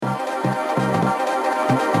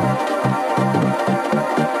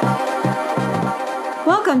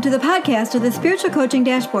Welcome to the podcast of the Spiritual Coaching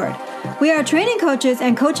Dashboard. We are training coaches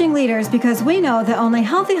and coaching leaders because we know that only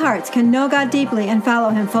healthy hearts can know God deeply and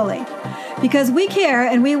follow Him fully. Because we care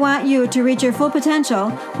and we want you to reach your full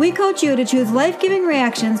potential, we coach you to choose life-giving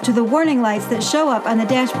reactions to the warning lights that show up on the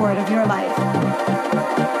dashboard of your life.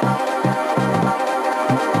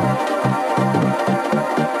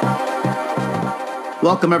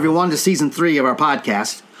 Welcome, everyone, to Season 3 of our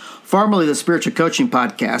podcast. Formerly the Spiritual Coaching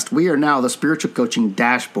Podcast, we are now the Spiritual Coaching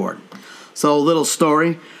Dashboard. So, a little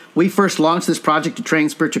story. We first launched this project to train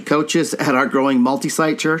spiritual coaches at our growing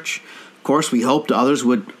multi-site church. Of course, we hoped others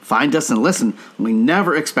would find us and listen. We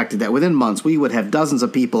never expected that within months we would have dozens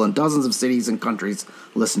of people in dozens of cities and countries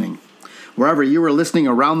listening. Wherever you were listening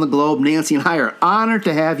around the globe, Nancy and I are honored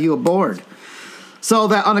to have you aboard. So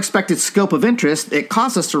that unexpected scope of interest, it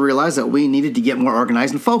caused us to realize that we needed to get more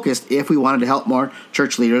organized and focused if we wanted to help more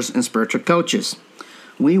church leaders and spiritual coaches.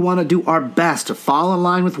 We want to do our best to fall in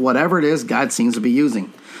line with whatever it is God seems to be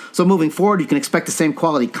using. So moving forward, you can expect the same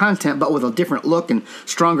quality content, but with a different look and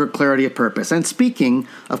stronger clarity of purpose. And speaking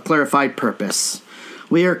of clarified purpose,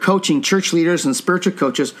 we are coaching church leaders and spiritual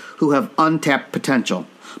coaches who have untapped potential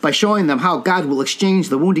by showing them how God will exchange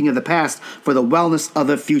the wounding of the past for the wellness of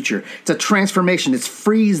the future. It's a transformation. It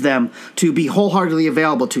frees them to be wholeheartedly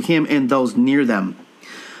available to Him and those near them.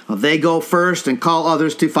 They go first and call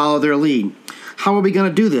others to follow their lead. How are we going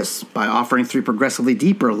to do this? By offering 3 progressively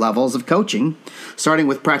deeper levels of coaching, starting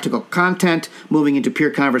with practical content, moving into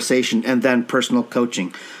peer conversation, and then personal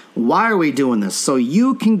coaching. Why are we doing this? So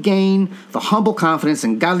you can gain the humble confidence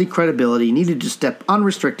and godly credibility needed to step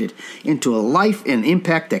unrestricted into a life and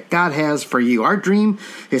impact that God has for you. Our dream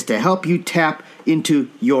is to help you tap into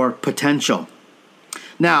your potential.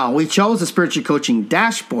 Now, we chose the Spiritual Coaching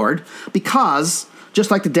Dashboard because,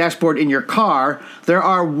 just like the dashboard in your car, there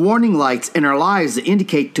are warning lights in our lives that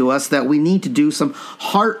indicate to us that we need to do some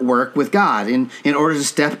heart work with God in order to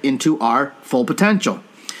step into our full potential.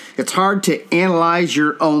 It's hard to analyze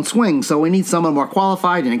your own swing, so we need someone more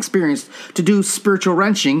qualified and experienced to do spiritual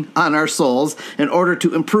wrenching on our souls in order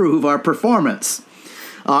to improve our performance.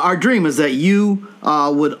 Our dream is that you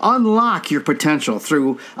would unlock your potential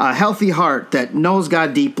through a healthy heart that knows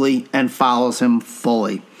God deeply and follows Him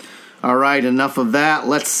fully. All right, enough of that.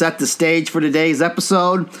 Let's set the stage for today's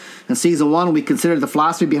episode. In Season 1, we considered the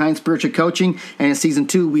philosophy behind spiritual coaching, and in Season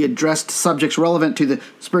 2, we addressed subjects relevant to the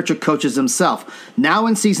spiritual coaches themselves. Now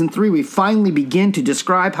in Season 3, we finally begin to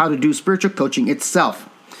describe how to do spiritual coaching itself.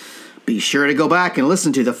 Be sure to go back and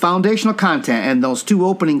listen to the foundational content and those 2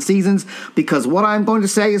 opening seasons, because what I'm going to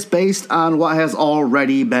say is based on what has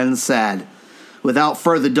already been said. Without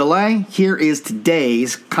further delay, here is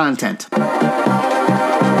today's content.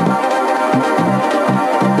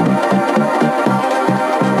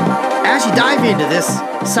 As you dive into this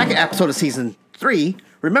second episode of Season 3,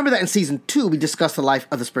 remember that in Season 2 we discussed the life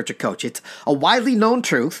of the spiritual coach. It's a widely known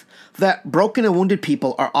truth that broken and wounded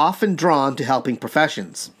people are often drawn to helping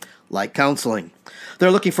professions, like counseling.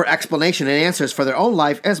 They're looking for explanation and answers for their own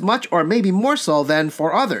life as much or maybe more so than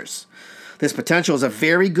for others. This potential is a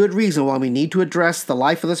very good reason why we need to address the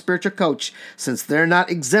life of the spiritual coach, since they're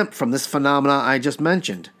not exempt from this phenomena I just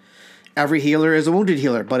mentioned. Every healer is a wounded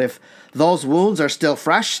healer, but if those wounds are still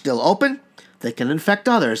fresh, still open, they can infect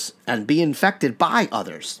others and be infected by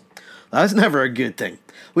others. That's never a good thing.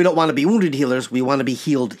 We don't want to be wounded healers, we want to be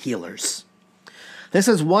healed healers. This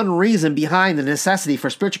is one reason behind the necessity for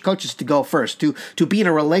spiritual coaches to go first, to be in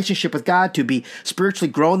a relationship with God, to be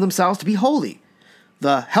spiritually growing themselves, to be holy.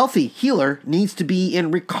 The healthy healer needs to be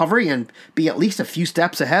in recovery and be at least a few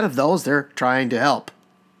steps ahead of those they're trying to help.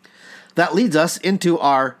 That leads us into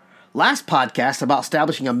our last podcast about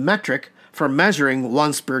establishing a metric for measuring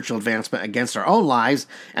one's spiritual advancement against our own lives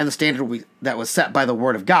and the standard that was set by the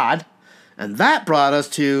Word of God. And that brought us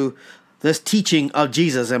to this teaching of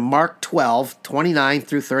Jesus in Mark 12:29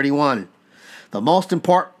 through 31. The most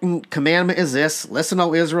important commandment is this: Listen,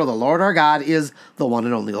 O Israel, the Lord our God is the one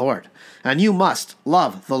and only Lord. And you must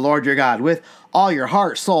love the Lord your God with all your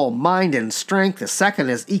heart, soul, mind, and strength. The second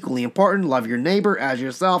is equally important: love your neighbor as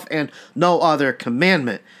yourself, and no other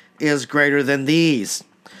commandment is greater than these.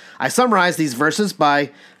 I summarized these verses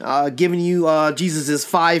by giving you Jesus'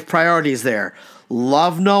 5 priorities there.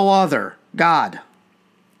 Love no other God.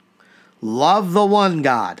 Love the one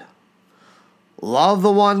God. Love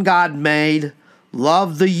the one God made.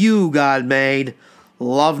 Love the you God made.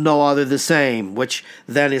 Love no other the same, which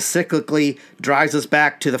then is cyclically drives us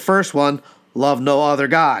back to the first one, love no other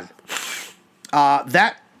God.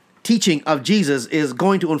 That teaching of Jesus is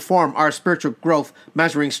going to inform our spiritual growth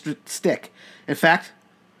measuring stick. In fact,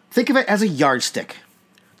 think of it as a yardstick.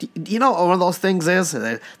 You know, one of those things is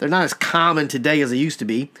they're not as common today as they used to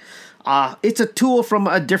be. It's a tool from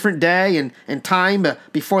a different day and time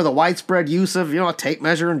before the widespread use of, a tape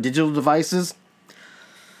measure and digital devices.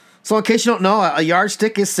 So in case you don't know, a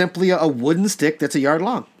yardstick is simply a wooden stick that's a yard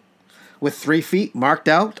long, with 3 feet marked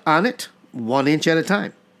out on it, 1 inch at a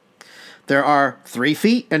time. There are 3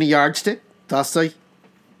 feet in a yardstick, thus in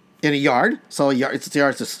a yard, so it's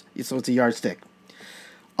a yardstick.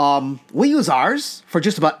 We use ours for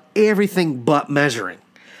just about everything but measuring.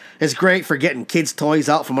 It's great for getting kids' toys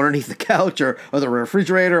out from underneath the couch or the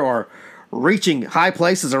refrigerator, or reaching high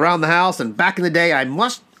places around the house. And back in the day, I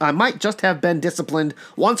might just have been disciplined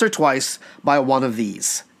once or twice by one of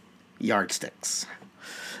these yardsticks.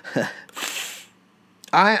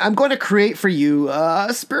 I'm going to create for you a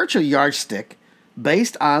spiritual yardstick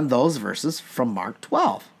based on those verses from Mark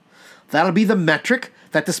 12. That'll be the metric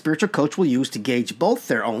that the spiritual coach will use to gauge both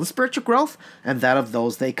their own spiritual growth and that of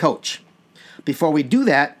those they coach. Before we do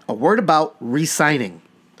that, a word about re-signing.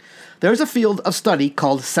 There's a field of study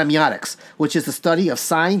called semiotics, which is the study of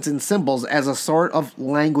signs and symbols as a sort of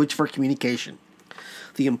language for communication.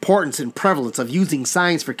 The importance and prevalence of using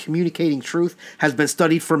signs for communicating truth has been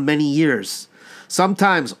studied for many years.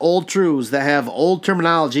 Sometimes old truths that have old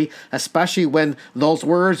terminology, especially when those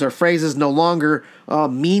words or phrases no longer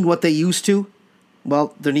mean what they used to,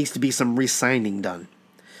 well, there needs to be some re-signing done.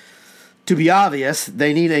 To be obvious,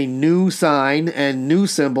 they need a new sign and new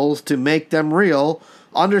symbols to make them real,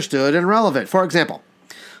 understood, and relevant. For example,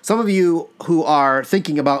 some of you who are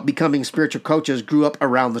thinking about becoming spiritual coaches grew up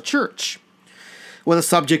around the church. When the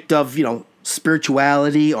subject of,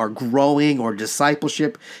 spirituality or growing or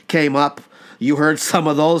discipleship came up, you heard some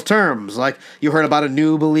of those terms, like you heard about a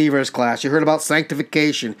new believers class, you heard about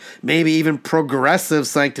sanctification, maybe even progressive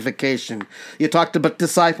sanctification. You talked about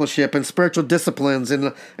discipleship and spiritual disciplines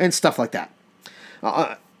and stuff like that.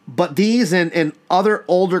 But these and other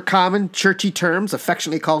older common churchy terms,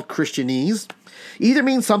 affectionately called Christianese, either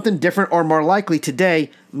mean something different or more likely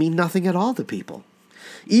today mean nothing at all to people.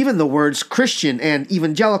 Even the words Christian and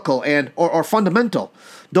evangelical and or fundamental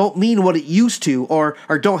don't mean what it used to or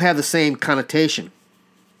don't have the same connotation.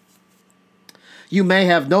 You may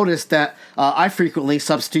have noticed that I frequently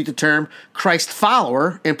substitute the term Christ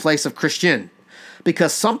follower in place of Christian,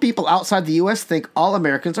 because some people outside the U.S. think all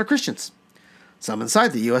Americans are Christians. Some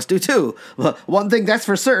inside the U.S. do too. But one thing that's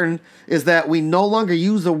for certain is that we no longer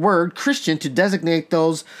use the word Christian to designate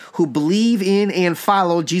those who believe in and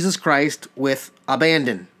follow Jesus Christ with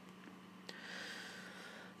abandon.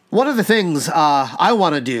 One of the things I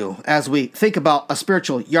want to do as we think about a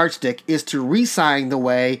spiritual yardstick is to re-sign the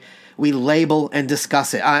way we label and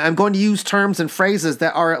discuss it. I'm going to use terms and phrases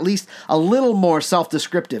that are at least a little more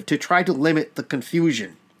self-descriptive to try to limit the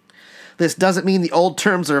confusion. This doesn't mean the old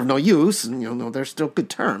terms are of no use, and no, they're still good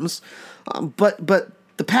terms, but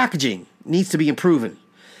the packaging needs to be improved.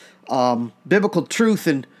 Biblical truth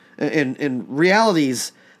and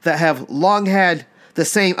realities that have long had the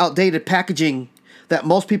same outdated packaging that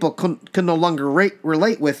most people can no longer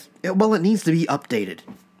relate with, it needs to be updated.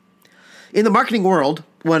 In the marketing world,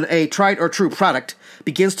 when a tried or true product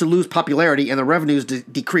begins to lose popularity and the revenues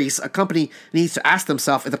decrease, a company needs to ask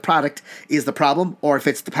themselves if the product is the problem or if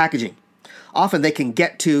it's the packaging. Often they can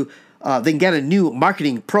get a new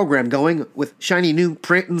marketing program going with shiny new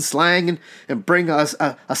print and slang and bring us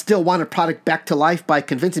a still wanted product back to life by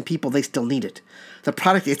convincing people they still need it. The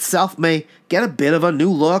product itself may get a bit of a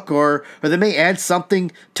new look or they may add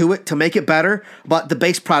something to it to make it better, but the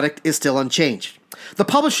base product is still unchanged. The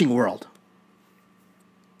publishing world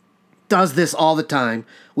does this all the time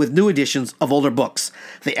with new editions of older books.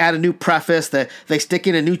 They add a new preface, they stick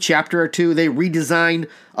in a new chapter or two, they redesign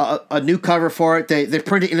a new cover for it, they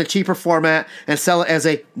print it in a cheaper format and sell it as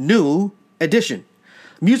a new edition.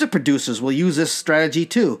 Music producers will use this strategy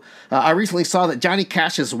too. I recently saw that Johnny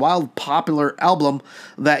Cash's wild popular album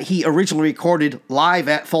that he originally recorded live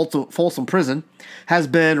at Folsom Prison has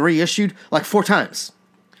been reissued like 4 times.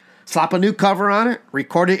 Slap a new cover on it,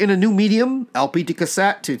 record it in a new medium, LP to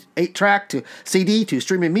cassette to 8-track to CD to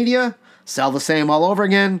streaming media, sell the same all over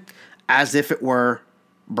again as if it were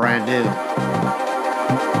brand new.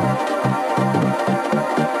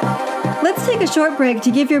 Let's take a short break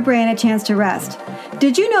to give your brain a chance to rest.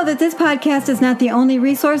 Did you know that this podcast is not the only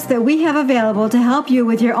resource that we have available to help you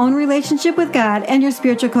with your own relationship with God and your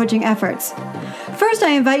spiritual coaching efforts? First,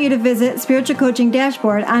 I invite you to visit Spiritual Coaching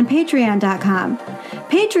Dashboard on Patreon.com.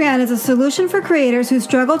 Patreon is a solution for creators who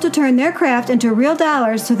struggle to turn their craft into real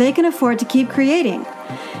dollars so they can afford to keep creating.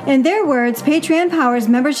 In their words, Patreon powers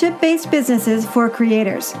membership-based businesses for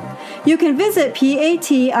creators. You can visit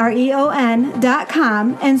patreon.com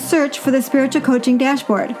and search for the Spiritual Coaching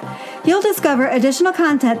Dashboard. You'll discover additional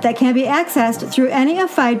content that can be accessed through any of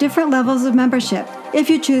 5 different levels of membership, if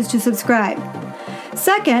you choose to subscribe.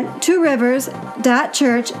 Second,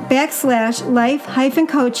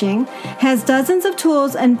 tworivers.church/life-coaching has dozens of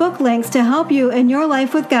tools and book links to help you in your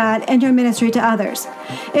life with God and your ministry to others.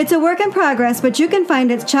 It's a work in progress, but you can find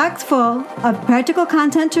it chock full of practical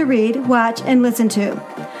content to read, watch, and listen to.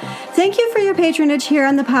 Thank you for your patronage here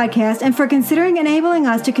on the podcast and for considering enabling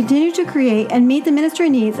us to continue to create and meet the ministry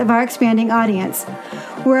needs of our expanding audience.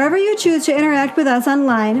 Wherever you choose to interact with us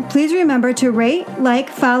online, please remember to rate, like,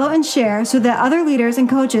 follow, and share so that other leaders and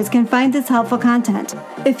coaches can find this helpful content.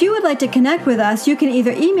 If you would like to connect with us, you can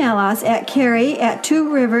either email us at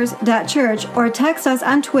carrie@tworivers.church or text us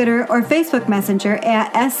on Twitter or Facebook Messenger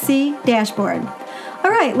at SC-Dashboard.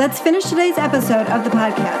 All right, let's finish today's episode of the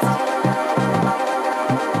podcast.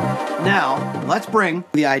 Now, let's bring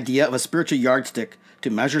the idea of a spiritual yardstick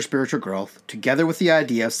to measure spiritual growth together with the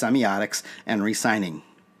idea of semiotics and re-signing.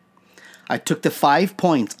 I took the 5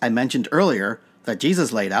 points I mentioned earlier that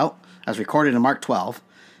Jesus laid out, as recorded in Mark 12,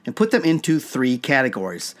 and put them into 3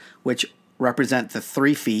 categories, which represent the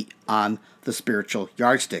 3 feet on the spiritual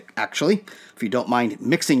yardstick. Actually, if you don't mind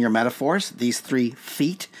mixing your metaphors, these 3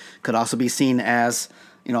 feet could also be seen as,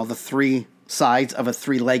 the 3 sides of a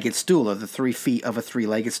 3-legged stool, or the 3 feet of a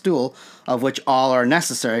 3-legged stool, of which all are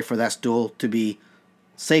necessary for that stool to be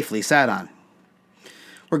safely sat on.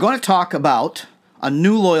 We're going to talk about a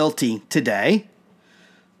new loyalty today,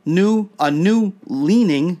 a new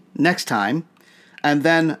leaning next time, and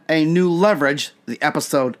then a new leverage the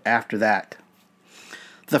episode after that.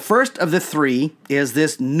 The first of the 3 is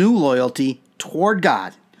this new loyalty toward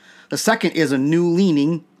God. The second is a new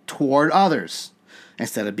leaning toward others,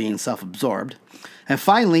 instead of being self-absorbed. And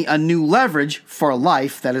finally, a new leverage for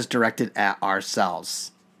life that is directed at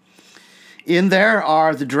ourselves. In there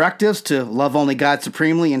are the directives to love only God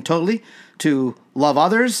supremely and totally, to love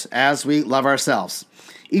others as we love ourselves.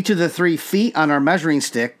 Each of the 3 feet on our measuring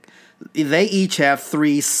stick, they each have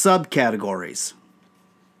 3 subcategories.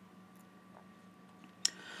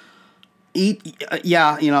 I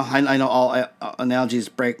know all analogies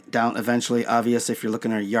break down eventually. Obvious if you're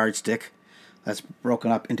looking at a yardstick that's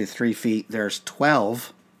broken up into 3 feet. There's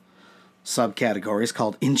 12 subcategories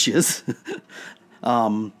called inches.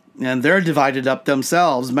 And they're divided up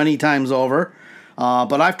themselves many times over.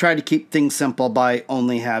 But I've tried to keep things simple by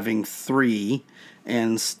only having 3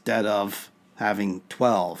 instead of having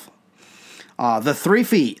 12. The 3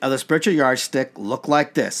 feet of the spiritual yardstick look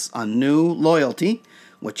like this. A new loyalty,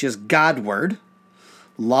 which is Godward.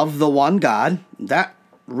 Love the one God. That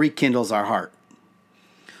rekindles our heart.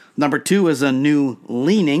 Number 2 is a new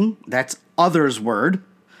leaning. That's others word.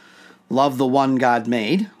 Love the one God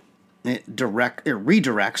made. It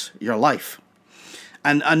redirects your life.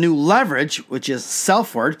 And a new leverage, which is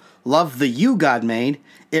self-word. Love the you God made.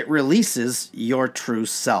 It releases your true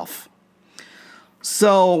self.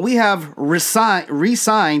 So we have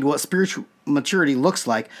re-signed what spiritual maturity looks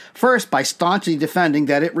like. First, by staunchly defending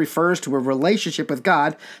that it refers to a relationship with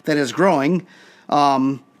God that is growing,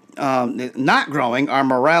 not growing our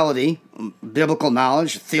morality, biblical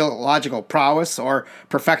knowledge, theological prowess, or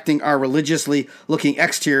perfecting our religiously looking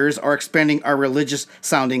exteriors, or expanding our religious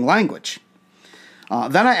sounding language.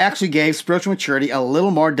 Then I actually gave spiritual maturity a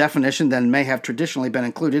little more definition than may have traditionally been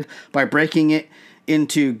included by breaking it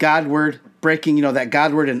into Godward, breaking that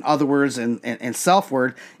Godward and other words and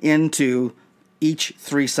self-word into each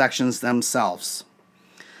 3 sections themselves.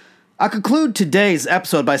 I'll conclude today's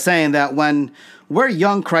episode by saying that when we're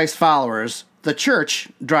young Christ followers, the church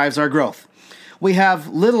drives our growth. We have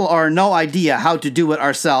little or no idea how to do it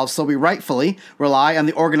ourselves, so we rightfully rely on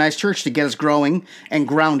the organized church to get us growing and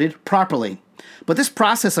grounded properly. But this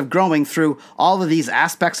process of growing through all of these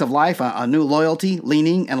aspects of life, a new loyalty,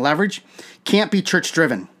 leaning, and leverage, can't be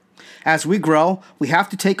church-driven. As we grow, we have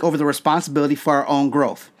to take over the responsibility for our own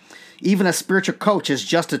growth. Even a spiritual coach is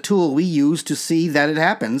just a tool we use to see that it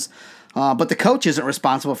happens, but the coach isn't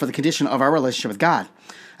responsible for the condition of our relationship with God.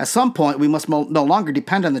 At some point, we must no longer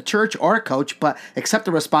depend on the church or a coach, but accept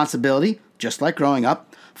the responsibility, just like growing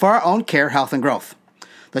up, for our own care, health, and growth.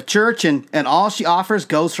 The church and all she offers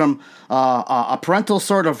goes from a parental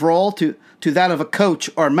sort of role to that of a coach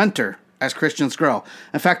or mentor as Christians grow.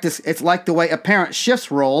 In fact, it's like the way a parent shifts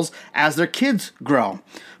roles as their kids grow,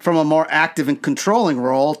 from a more active and controlling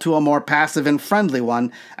role to a more passive and friendly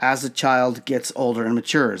one as the child gets older and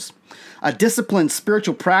matures. A disciplined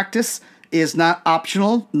spiritual practice is not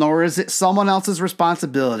optional, nor is it someone else's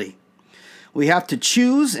responsibility. We have to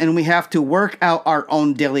choose, and we have to work out our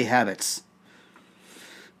own daily habits.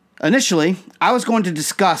 Initially, I was going to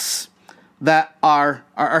discuss that our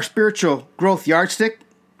spiritual growth yardstick,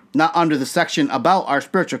 not under the section about our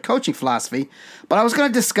spiritual coaching philosophy, but I was going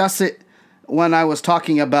to discuss it when I was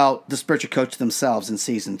talking about the spiritual coach themselves in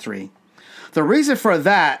Season 3. The reason for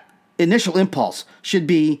that initial impulse should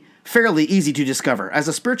be fairly easy to discover. As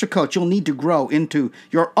a spiritual coach, you'll need to grow into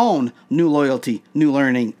your own new loyalty, new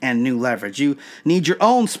learning, and new leverage. You need your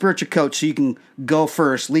own spiritual coach so you can go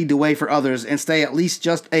first, lead the way for others, and stay at least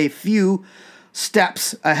just a few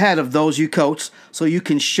steps ahead of those you coach so you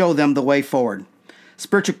can show them the way forward.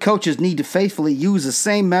 Spiritual coaches need to faithfully use the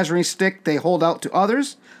same measuring stick they hold out to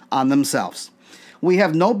others on themselves. We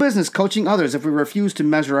have no business coaching others if we refuse to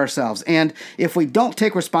measure ourselves, and if we don't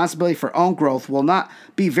take responsibility for our own growth, we'll not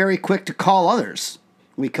be very quick to call others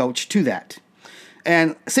we coach to that.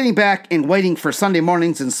 And sitting back and waiting for Sunday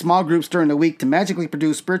mornings and small groups during the week to magically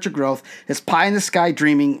produce spiritual growth is pie-in-the-sky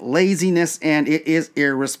dreaming, laziness, and it is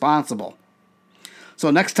irresponsible.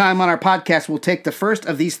 So next time on our podcast, we'll take the first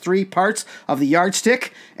of these 3 parts of the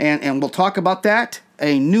yardstick, and we'll talk about that,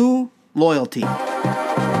 a new loyalty.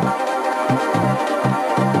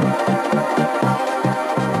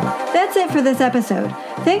 That's it for this episode.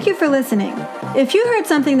 Thank you for listening. If you heard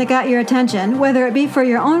something that got your attention, whether it be for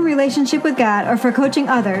your own relationship with God or for coaching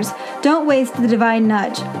others, don't waste the divine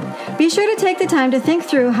nudge. Be sure to take the time to think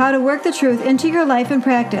through how to work the truth into your life and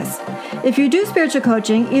practice. If you do spiritual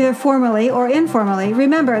coaching, either formally or informally,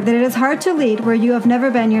 remember that it is hard to lead where you have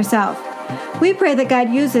never been yourself. We pray that God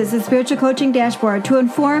uses the Spiritual Coaching Dashboard to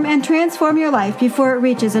inform and transform your life before it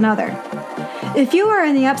reaches another. If you are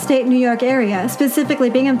in the upstate New York area, specifically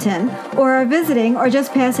Binghamton, or are visiting or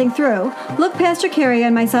just passing through, look Pastor Carrie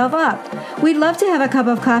and myself up. We'd love to have a cup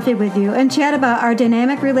of coffee with you and chat about our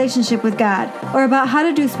dynamic relationship with God, or about how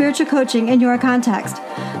to do spiritual coaching in your context.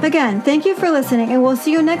 Again, thank you for listening, and we'll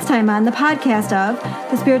see you next time on the podcast of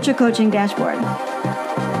the Spiritual Coaching Dashboard.